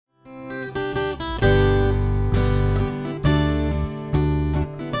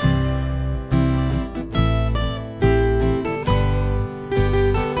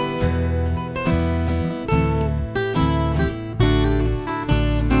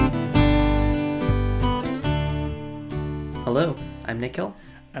Hello, I'm Nikhil.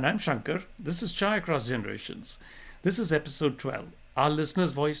 And I'm Shankar. This is Chai Across Generations. This is episode 12, Our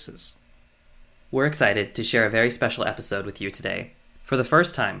Listeners' Voices. We're excited to share a very special episode with you today. For the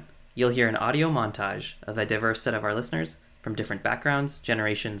first time, you'll hear an audio montage of a diverse set of our listeners from different backgrounds,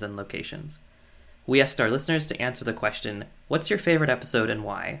 generations, and locations. We asked our listeners to answer the question, what's your favorite episode and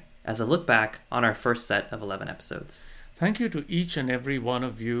why, as a look back on our first set of 11 episodes. Thank you to each and every one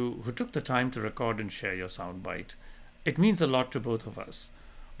of you who took the time to record and share your soundbite. It means a lot to both of us.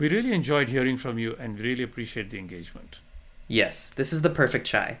 We really enjoyed hearing from you and really appreciate the engagement. Yes, this is the perfect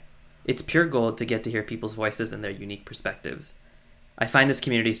chai. It's pure gold to get to hear people's voices and their unique perspectives. I find this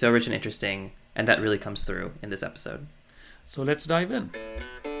community so rich and interesting, and that really comes through in this episode. So let's dive in.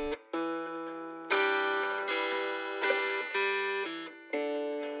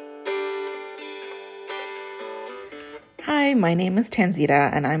 Hi, my name is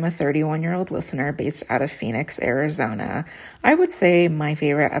Tanzita, and I'm a 31-year-old listener based out of Phoenix, Arizona. I would say my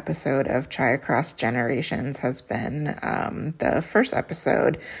favorite episode of Chai Across Generations has been the first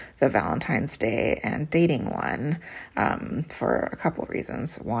episode, the Valentine's Day and dating one, for a couple of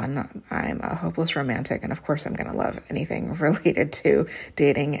reasons. One, I'm a hopeless romantic, and of course I'm going to love anything related to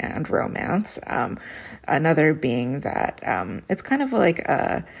dating and romance. Another being that it's kind of like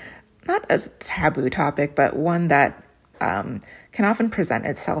not a taboo topic, but one that can often present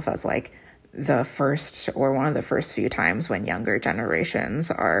itself as like the first or one of the first few times when younger generations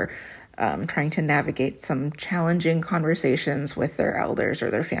are trying to navigate some challenging conversations with their elders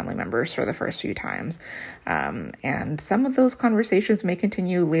or their family members for the first few times. And some of those conversations may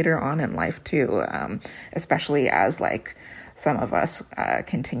continue later on in life too, especially as like some of us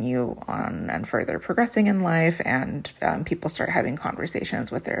continue on and further progressing in life, and people start having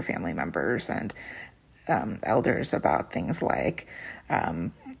conversations with their family members and elders about things like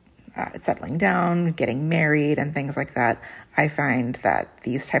settling down, getting married, and things like that. I find that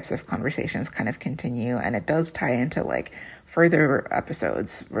these types of conversations kind of continue, and it does tie into like further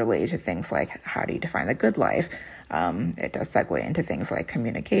episodes related to things like how do you define the good life. It does segue into things like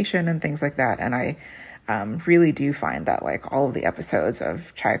communication and things like that. And I really do find that like all of the episodes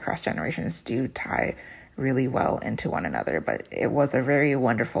of Chai Across Generations do tie really well into one another. But it was a very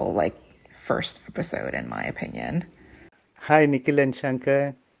wonderful like first episode, in my opinion. Hi, Nikhil and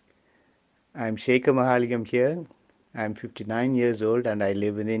Shankar. I'm Shekhar Mahaligam here. I'm 59 years old and I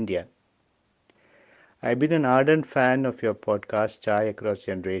live in India. I've been an ardent fan of your podcast, Chai Across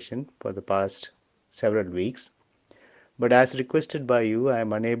Generation, for the past several weeks. But as requested by you, I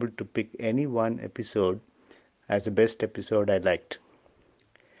am unable to pick any one episode as the best episode I liked.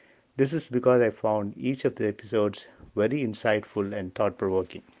 This is because I found each of the episodes very insightful and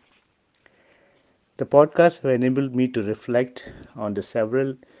thought-provoking. The podcast have enabled me to reflect on the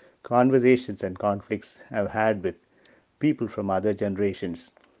several conversations and conflicts I've had with people from other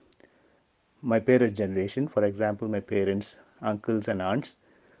generations. My parents' generation, for example, my parents, uncles and aunts,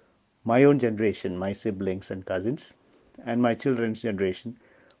 my own generation, my siblings and cousins, and my children's generation,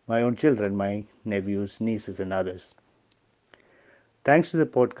 my own children, my nephews, nieces and others. Thanks to the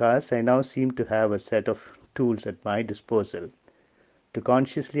podcast, I now seem to have a set of tools at my disposal to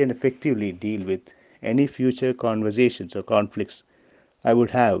consciously and effectively deal with any future conversations or conflicts I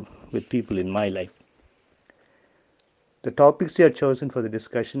would have with people in my life. The topics you have chosen for the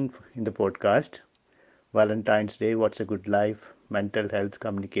discussion in the podcast, Valentine's Day, what's a good life, mental health,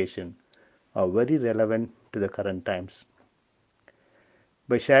 communication, are very relevant to the current times.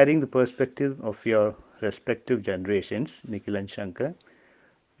 By sharing the perspective of your respective generations, Nikhil and Shankar,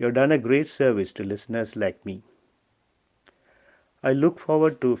 you have done a great service to listeners like me. I look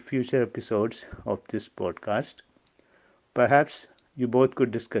forward to future episodes of this podcast. Perhaps you both could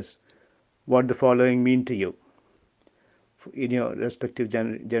discuss what the following mean to you in your respective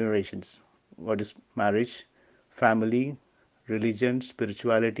generations. What is marriage, family, religion,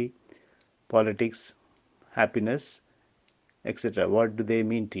 spirituality, politics, happiness, etc. What do they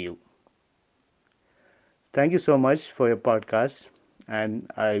mean to you? Thank you so much for your podcast, and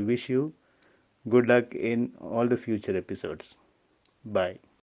I wish you good luck in all the future episodes. Bye.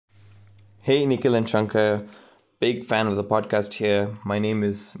 Hey, Nikhil and Shankar. Big fan of the podcast here. My name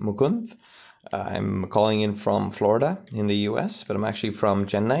is Mukund. I'm calling in from Florida in the US, but I'm actually from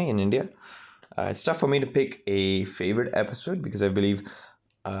Chennai in India. It's tough for me to pick a favorite episode because I believe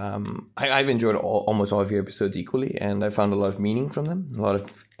I've enjoyed almost all of your episodes equally, and I found a lot of meaning from them, a lot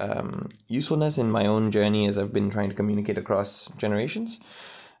of usefulness in my own journey as I've been trying to communicate across generations.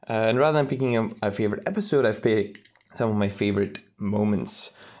 And rather than picking a favorite episode, I've picked some of my favorite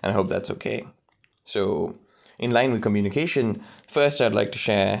moments, and I hope that's okay. So in line with communication, first I'd like to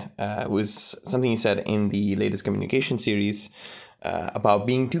share was something you said in the latest communication series about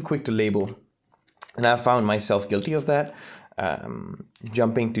being too quick to label. And I've found myself guilty of that,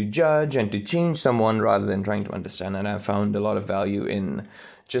 jumping to judge and to change someone rather than trying to understand. And I've found a lot of value in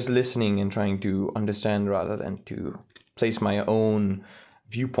just listening and trying to understand rather than to place my own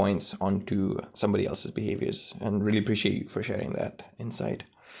viewpoints onto somebody else's behaviors. And really appreciate you for sharing that insight.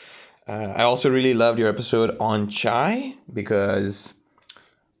 I also really loved your episode on chai because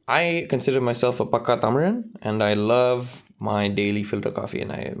I consider myself a Pakka Tamiran and I love my daily filter coffee,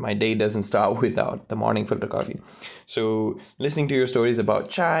 and my day doesn't start without the morning filter coffee. So listening to your stories about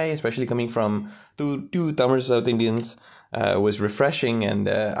chai, especially coming from two Tamil South Indians, was refreshing and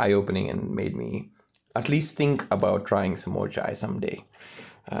eye-opening and made me at least think about trying some more chai someday.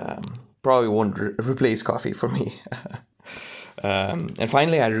 Probably won't replace coffee for me. And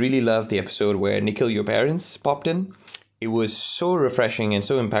finally, I really loved the episode where Nikhil, your parents, popped in. It was so refreshing and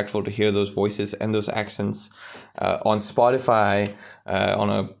so impactful to hear those voices and those accents on Spotify, on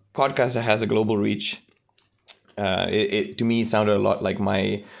a podcast that has a global reach. It to me sounded a lot like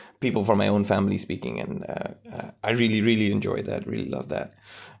my people from my own family speaking, and I really, really enjoyed that, really love that.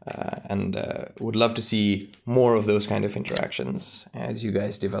 And would love to see more of those kind of interactions as you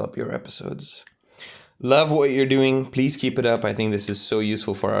guys develop your episodes. Love what you're doing. Please keep it up. I think this is so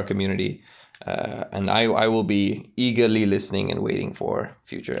useful for our community. And I will be eagerly listening and waiting for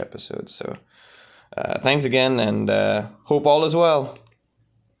future episodes. So thanks again, and hope all is well.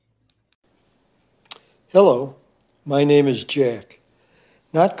 Hello, my name is Jack.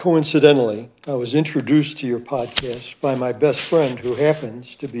 Not coincidentally, I was introduced to your podcast by my best friend who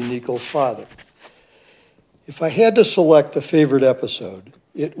happens to be Nikhil's father. If I had to select a favorite episode,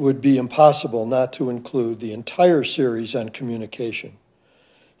 it would be impossible not to include the entire series on communication.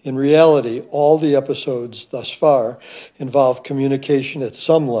 In reality, all the episodes thus far involve communication at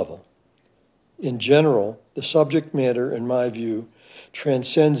some level. In general, the subject matter, in my view,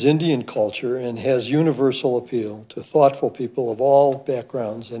 transcends Indian culture and has universal appeal to thoughtful people of all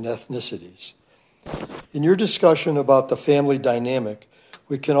backgrounds and ethnicities. In your discussion about the family dynamic,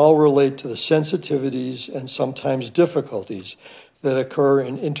 we can all relate to the sensitivities and sometimes difficulties that occur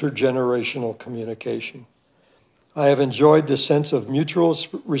in intergenerational communication. I have enjoyed the sense of mutual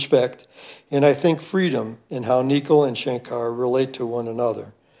respect, and I think freedom in how Nikhil and Shankar relate to one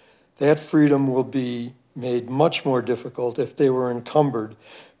another. That freedom will be made much more difficult if they were encumbered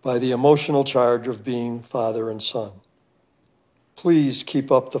by the emotional charge of being father and son. Please keep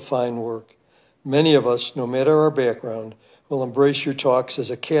up the fine work. Many of us, no matter our background, will embrace your talks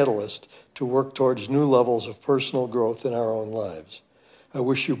as a catalyst to work towards new levels of personal growth in our own lives. I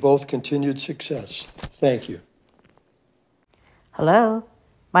wish you both continued success. Thank you. Hello,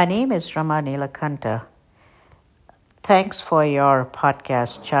 my name is Rama Nilakanta. Thanks for your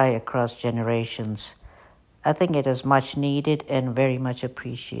podcast, Chai Across Generations. I think it is much needed and very much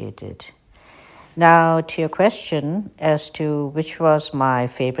appreciated. Now, to your question as to which was my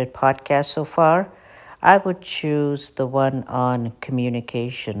favorite podcast so far, I would choose the one on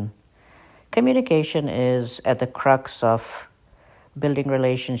communication. Communication is at the crux of building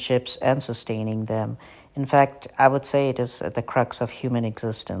relationships and sustaining them. In fact, I would say it is at the crux of human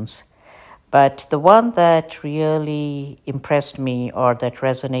existence. But the one that really impressed me or that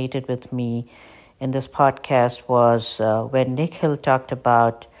resonated with me in this podcast was when Nikhil talked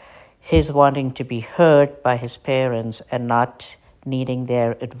about his wanting to be heard by his parents and not needing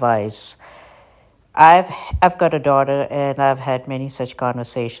their advice. I've got a daughter, and I've had many such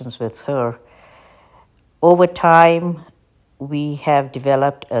conversations with her. Over time, we have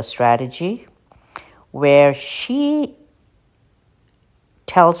developed a strategy where she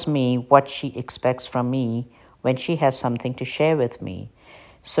tells me what she expects from me when she has something to share with me.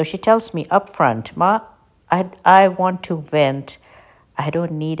 So she tells me up front, Ma, I want to vent. I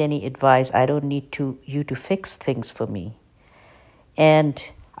don't need any advice. I don't need you to fix things for me. And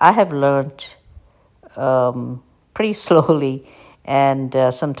I have learned pretty slowly, and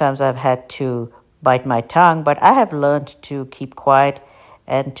sometimes I've had to bite my tongue, but I have learned to keep quiet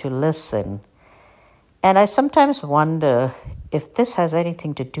and to listen. And I sometimes wonder if this has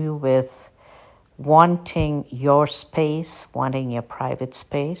anything to do with wanting your space, wanting your private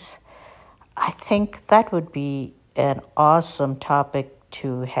space. I think that would be an awesome topic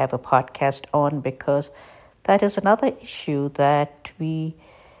to have a podcast on, because that is another issue that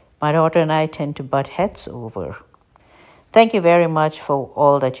my daughter and I tend to butt heads over. Thank you very much for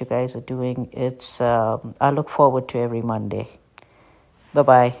all that you guys are doing. I look forward to every Monday.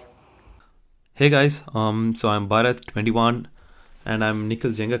 Bye-bye. Hey guys, so I'm Bharat, 21, and I'm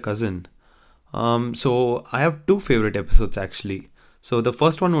Nikhil's younger cousin. So I have two favorite episodes actually. So the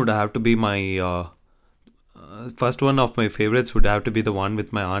first one would have to be my first one of my favorites would have to be the one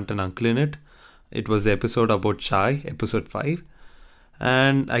with my aunt and uncle in it. It was the episode about chai, episode 5.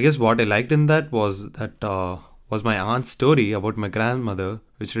 And I guess what I liked in that was my aunt's story about my grandmother,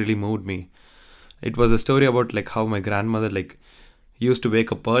 which really moved me. It was a story about like how my grandmother like used to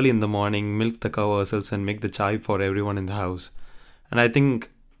wake up early in the morning, milk the cow herself, and make the chai for everyone in the house. And I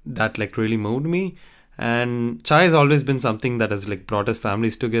think that like really moved me. And chai has always been something that has like brought us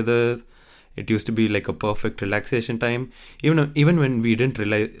families together. It used to be like a perfect relaxation time. Even when we didn't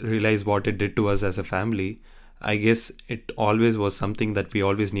realize what it did to us as a family, I guess it always was something that we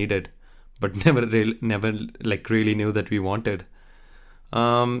always needed, but never like really knew that we wanted.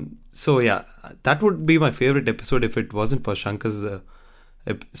 So yeah, that would be my favorite episode if it wasn't for Shankar's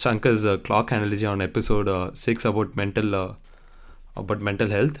clock analogy on episode 6 about mental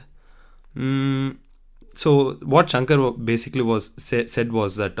health. So what Shankar basically said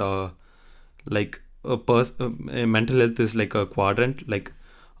was that like a mental health is like a quadrant, like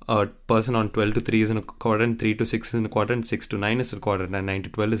a person on 12 to 3 is in a quadrant, 3 to 6 is in a quadrant, 6 to 9 is in a quadrant, and 9 to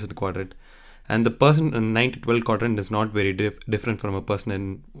 12 is in a quadrant. And the person in 9 to 12 quadrant is not very different from a person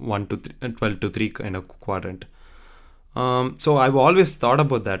in 1 to 12 to 3 kind of quadrant. So I've always thought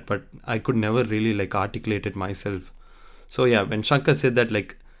about that, but I could never really like articulate it myself. So yeah, when Shankar said that,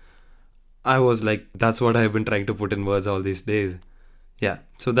 like, I was like, that's what I've been trying to put in words all these days. Yeah,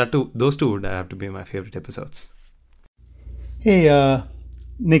 so those two would have to be my favorite episodes. Hey,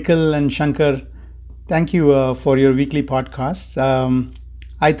 Nikhil and Shankar, thank you for your weekly podcasts.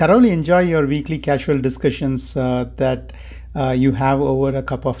 I thoroughly enjoy your weekly casual discussions that you have over a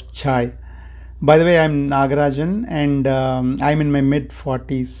cup of chai. By the way, I'm Nagarajan and I'm in my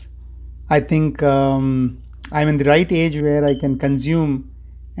mid-40s. I think I'm in the right age where I can consume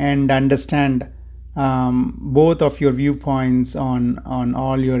and understand both of your viewpoints on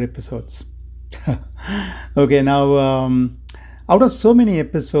all your episodes. Okay, now out of so many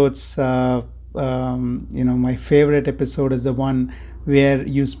episodes, my favorite episode is the one where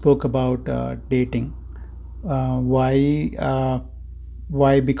you spoke about dating. Why?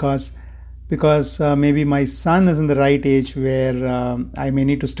 Because maybe my son is in the right age where I may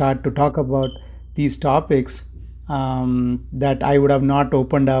need to start to talk about these topics that I would have not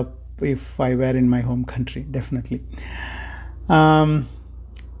opened up if I were in my home country, definitely.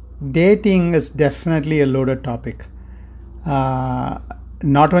 Dating is definitely a loaded topic.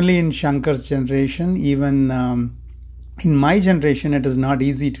 Not only in Shankar's generation, even in my generation, it is not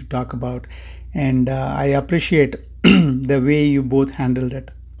easy to talk about. And I appreciate the way you both handled it.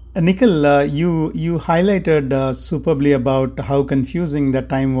 Nikhil, you highlighted superbly about how confusing that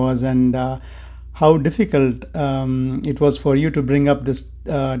time was and how difficult it was for you to bring up this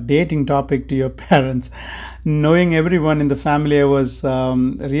dating topic to your parents. Knowing everyone in the family, I was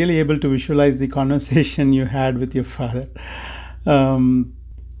really able to visualize the conversation you had with your father.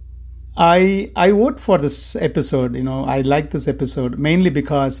 I vote for this episode. I like this episode mainly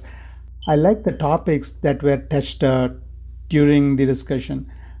because I like the topics that were touched during the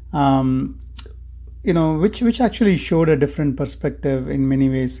discussion. Which actually showed a different perspective in many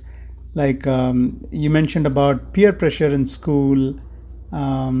ways. Like you mentioned about peer pressure in school,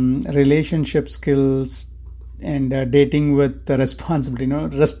 relationship skills, and dating with the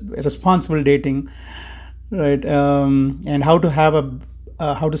responsibility, responsible dating, right? And how to have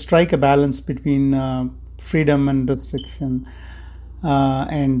how to strike a balance between freedom and restriction,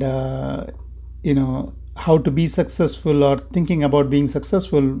 and how to be successful or thinking about being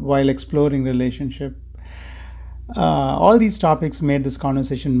successful while exploring relationship. All these topics made this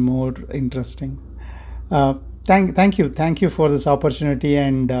conversation more interesting. Thank you for this opportunity,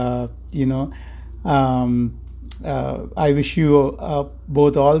 and I wish you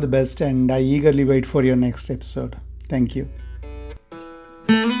both all the best, and I eagerly wait for your next episode. Thank you.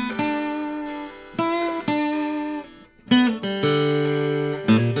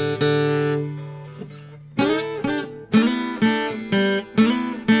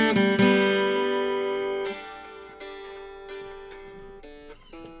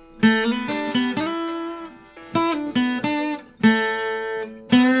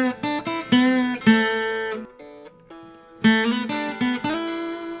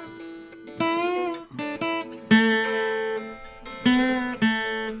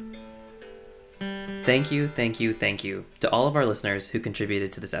 Thank you to all of our listeners who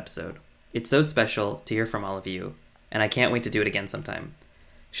contributed to this episode. It's so special to hear from all of you, and I can't wait to do it again sometime.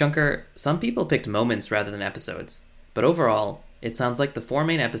 Shankar, some people picked moments rather than episodes, but overall, it sounds like the 4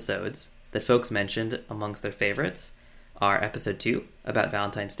 main episodes that folks mentioned amongst their favorites are episode 2 about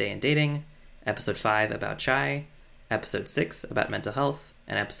Valentine's Day and dating, Episode 5 about chai, Episode 6 about mental health,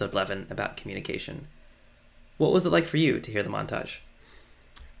 and Episode 11 about communication. What was it like for you to hear the montage?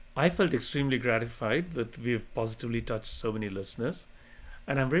 I felt extremely gratified that we've positively touched so many listeners,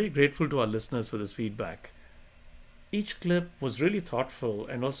 and I'm very grateful to our listeners for this feedback. Each clip was really thoughtful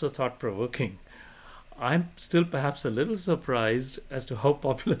and also thought-provoking. I'm still perhaps a little surprised as to how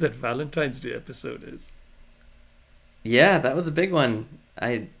popular that Valentine's Day episode is. Yeah, that was a big one.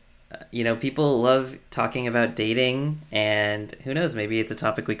 People love talking about dating, and who knows, maybe it's a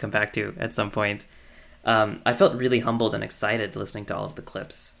topic we come back to at some point. I felt really humbled and excited listening to all of the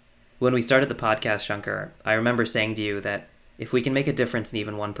clips. When we started the podcast, Shankar, I remember saying to you that if we can make a difference in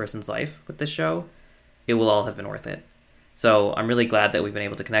even one person's life with this show, it will all have been worth it. So I'm really glad that we've been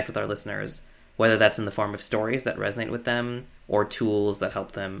able to connect with our listeners, whether that's in the form of stories that resonate with them or tools that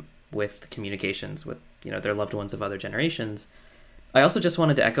help them with communications with, their loved ones of other generations. I also just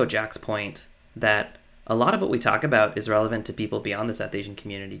wanted to echo Jack's point that a lot of what we talk about is relevant to people beyond the South Asian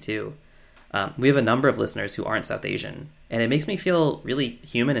community too. We have a number of listeners who aren't South Asian, and it makes me feel really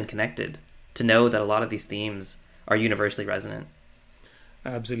human and connected to know that a lot of these themes are universally resonant.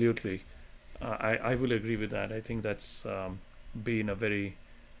 Absolutely. I will agree with that. I think that's been a very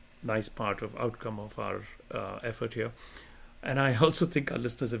nice part of outcome of our effort here. And I also think our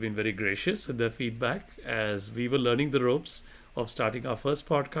listeners have been very gracious in their feedback as we were learning the ropes of starting our first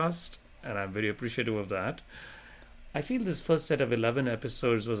podcast, and I'm very appreciative of that. I feel this first set of 11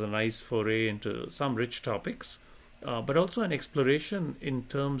 episodes was a nice foray into some rich topics, but also an exploration in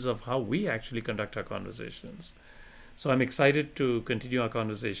terms of how we actually conduct our conversations. So I'm excited to continue our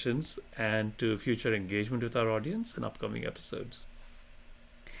conversations and to future engagement with our audience in upcoming episodes.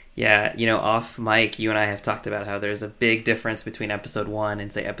 Yeah, off mic, you and I have talked about how there's a big difference between episode 1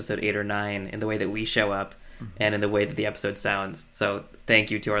 and, say, episode 8 or 9 in the way that we show up and in the way that the episode sounds. So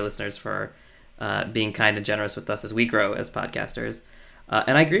thank you to our listeners for being kind and generous with us as we grow as podcasters.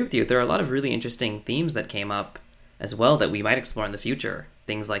 And I agree with you. There are a lot of really interesting themes that came up as well that we might explore in the future.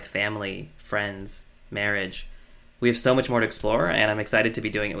 Things like family, friends, marriage. We have so much more to explore, and I'm excited to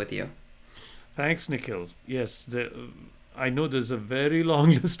be doing it with you. Thanks, Nikhil. Yes, I know there's a very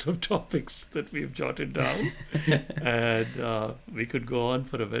long list of topics that we've jotted down, and we could go on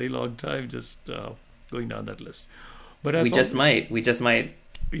for a very long time just going down that list. But we just might.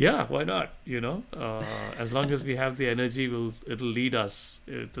 Yeah, why not? As long as we have the energy, it'll lead us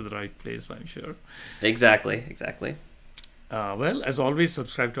to the right place, I'm sure. Exactly. Well, as always,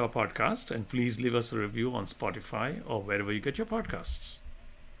 subscribe to our podcast and please leave us a review on Spotify or wherever you get your podcasts.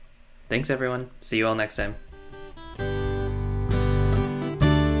 Thanks, everyone. See you all next time.